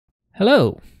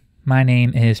Hello, my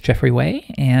name is Jeffrey Way,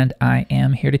 and I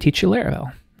am here to teach you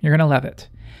Laravel. You're going to love it.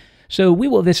 So we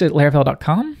will visit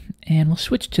laravel.com, and we'll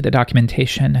switch to the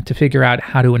documentation to figure out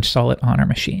how to install it on our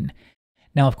machine.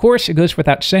 Now, of course, it goes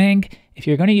without saying, if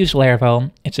you're going to use Laravel,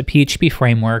 it's a PHP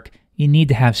framework, you need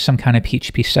to have some kind of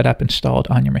PHP setup installed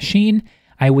on your machine.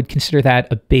 I would consider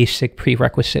that a basic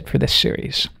prerequisite for this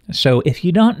series. So if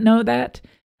you don't know that,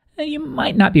 you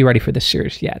might not be ready for this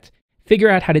series yet. Figure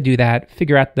out how to do that,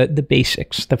 figure out the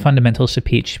basics, the fundamentals of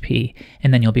PHP,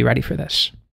 and then you'll be ready for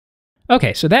this.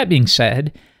 Okay, so that being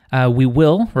said, we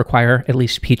will require at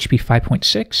least PHP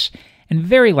 5.6, and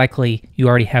very likely you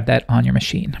already have that on your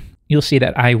machine. You'll see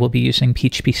that I will be using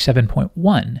PHP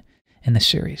 7.1 in this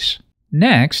series.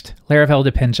 Next, Laravel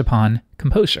depends upon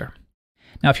Composer.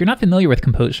 Now, if you're not familiar with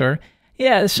Composer,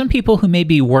 some people who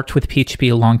maybe worked with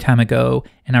PHP a long time ago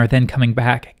and are then coming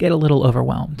back get a little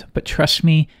overwhelmed. But trust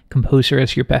me, Composer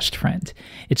is your best friend.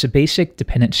 It's a basic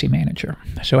dependency manager.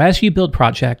 So as you build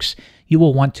projects, you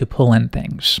will want to pull in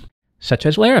things, such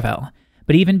as Laravel.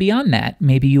 But even beyond that,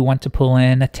 maybe you want to pull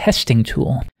in a testing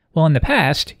tool. Well, in the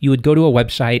past, you would go to a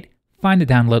website, find the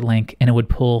download link, and it would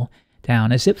pull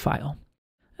down a zip file.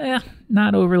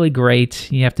 Not overly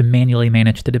great. You have to manually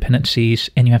manage the dependencies,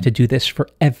 and you have to do this for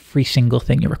every single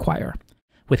thing you require.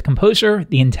 With Composer,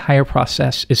 the entire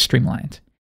process is streamlined.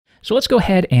 So let's go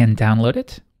ahead and download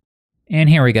it. And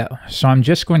here we go. So I'm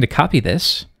just going to copy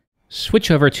this, switch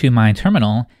over to my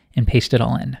terminal, and paste it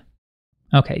all in.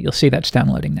 Okay, you'll see that's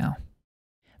downloading now.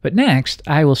 But next,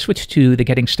 I will switch to the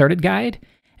Getting Started guide,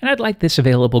 and I'd like this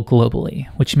available globally,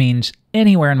 which means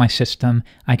anywhere in my system,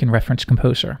 I can reference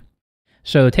Composer.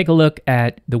 So take a look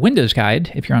at the Windows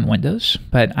guide if you're on Windows,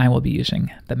 but I will be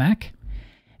using the Mac.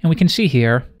 And we can see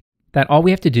here that all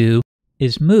we have to do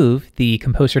is move the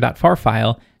composer.far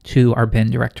file to our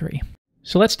bin directory.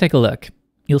 So let's take a look.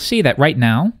 You'll see that right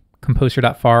now,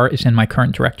 composer.far is in my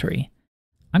current directory.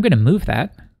 I'm going to move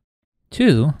that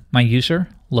to my user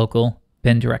local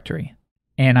bin directory,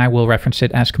 and I will reference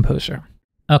it as Composer.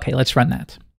 Okay, let's run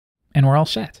that. And we're all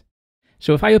set.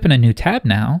 So if I open a new tab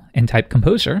now and type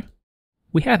Composer,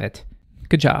 we have it.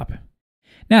 Good job.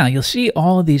 Now, you'll see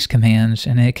all of these commands,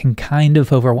 and it can kind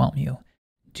of overwhelm you.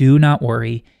 Do not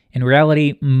worry. In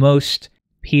reality, most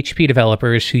PHP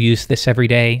developers who use this every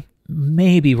day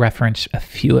maybe reference a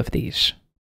few of these.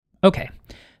 Okay,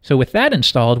 so with that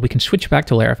installed, we can switch back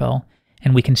to Laravel,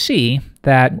 and we can see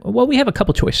that, well, we have a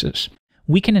couple choices.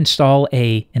 We can install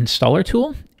a installer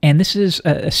tool, and this is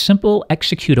a simple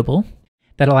executable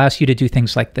that allows you to do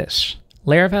things like this.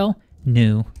 Laravel,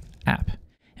 new app.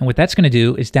 And what that's going to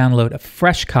do is download a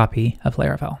fresh copy of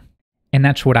Laravel. And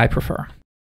that's what I prefer.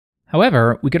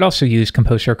 However, we could also use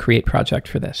Composer Create Project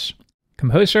for this.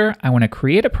 Composer, I want to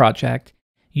create a project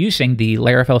using the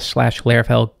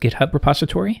Laravel/Laravel GitHub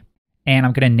repository, and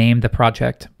I'm going to name the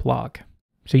project blog.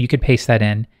 So you could paste that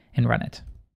in and run it.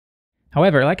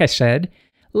 However, like I said,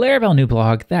 Laravel new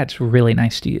blog, that's really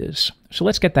nice to use. So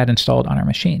let's get that installed on our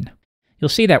machine. You'll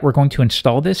see that we're going to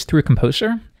install this through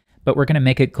Composer, but we're going to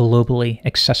make it globally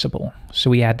accessible. So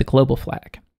we add the global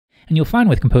flag. And you'll find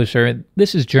with Composer,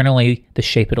 this is generally the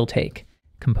shape it'll take.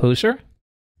 Composer,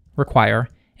 require,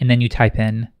 and then you type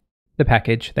in the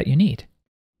package that you need.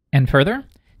 And further,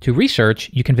 to research,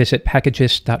 you can visit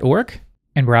packages.org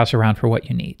and browse around for what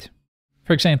you need.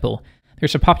 For example,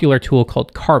 there's a popular tool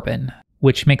called Carbon,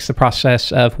 which makes the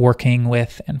process of working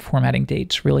with and formatting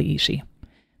dates really easy.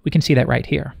 We can see that right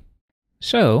here.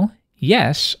 So,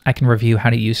 yes, I can review how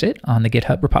to use it on the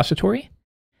GitHub repository,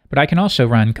 but I can also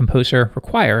run Composer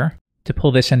require to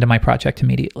pull this into my project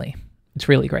immediately. It's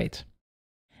really great.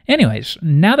 Anyways,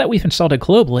 now that we've installed it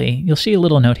globally, you'll see a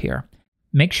little note here.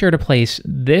 Make sure to place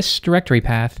this directory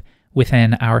path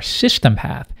within our system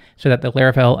path so that the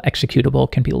Laravel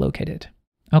executable can be located.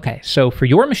 Okay, so for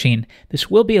your machine,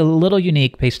 this will be a little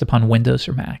unique based upon Windows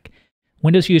or Mac.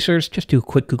 Windows users, just do a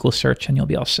quick Google search and you'll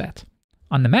be all set.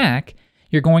 On the Mac,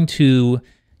 you're going to,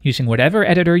 using whatever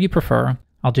editor you prefer,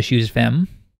 I'll just use Vim.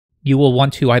 You will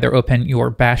want to either open your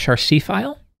bash rc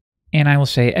file, and I will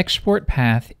say export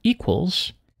path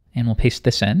equals, and we'll paste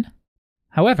this in.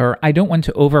 However, I don't want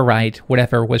to overwrite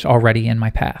whatever was already in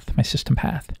my path, my system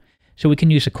path. So we can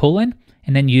use a colon,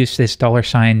 and then use this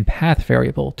 $path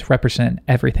variable to represent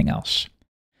everything else.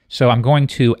 So I'm going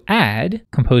to add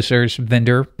Composer's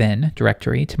vendor bin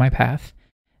directory to my path,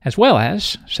 as well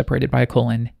as, separated by a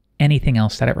colon, anything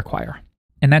else that I require.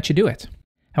 And that should do it.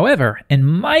 However, in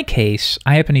my case,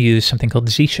 I happen to use something called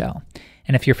zshell.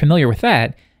 And if you're familiar with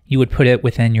that, you would put it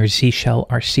within your zshell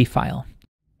rc file.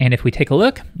 And if we take a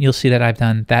look, you'll see that I've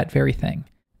done that very thing.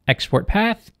 Export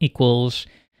path equals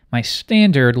my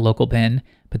standard local bin,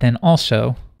 but then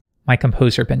also my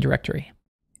Composer bin directory.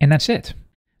 And that's it.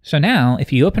 So now,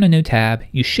 if you open a new tab,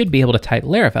 you should be able to type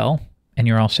Laravel, and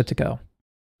you're all set to go.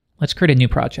 Let's create a new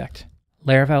project.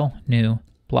 Laravel new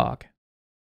blog.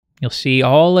 You'll see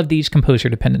all of these Composer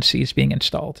dependencies being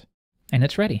installed, and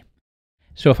it's ready.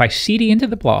 So if I cd into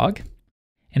the blog,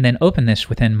 and then open this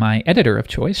within my editor of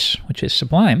choice, which is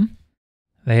Sublime,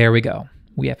 there we go.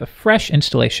 We have a fresh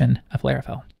installation of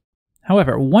Laravel.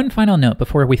 However, one final note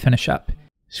before we finish up.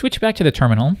 Switch back to the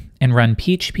terminal and run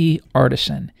PHP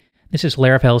Artisan. This is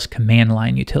Laravel's command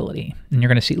line utility, and you're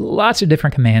going to see lots of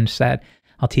different commands that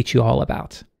I'll teach you all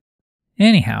about.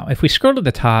 Anyhow, if we scroll to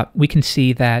the top, we can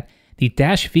see that the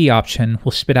 -v option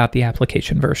will spit out the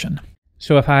application version.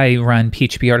 So if I run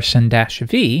PHP Artisan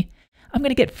 -v, I'm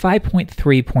going to get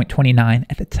 5.3.29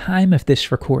 at the time of this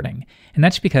recording. And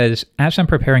that's because as I'm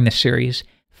preparing this series,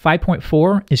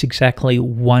 5.4 is exactly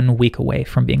 1 week away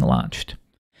from being launched.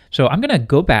 So I'm going to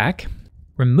go back,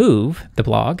 remove the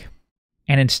blog,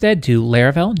 and instead do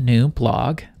Laravel new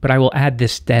blog, but I will add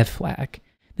this dev flag.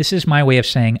 This is my way of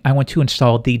saying I want to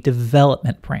install the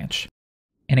development branch.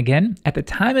 And again, at the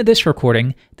time of this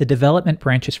recording, the development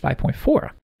branch is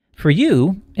 5.4. For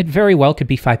you, it very well could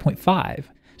be 5.5.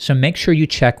 So make sure you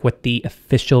check what the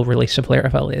official release of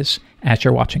Laravel is as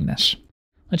you're watching this.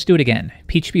 Let's do it again.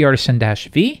 PHP Artisan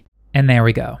 -v, and there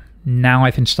we go. Now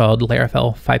I've installed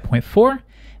Laravel 5.4,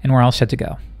 and we're all set to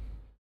go.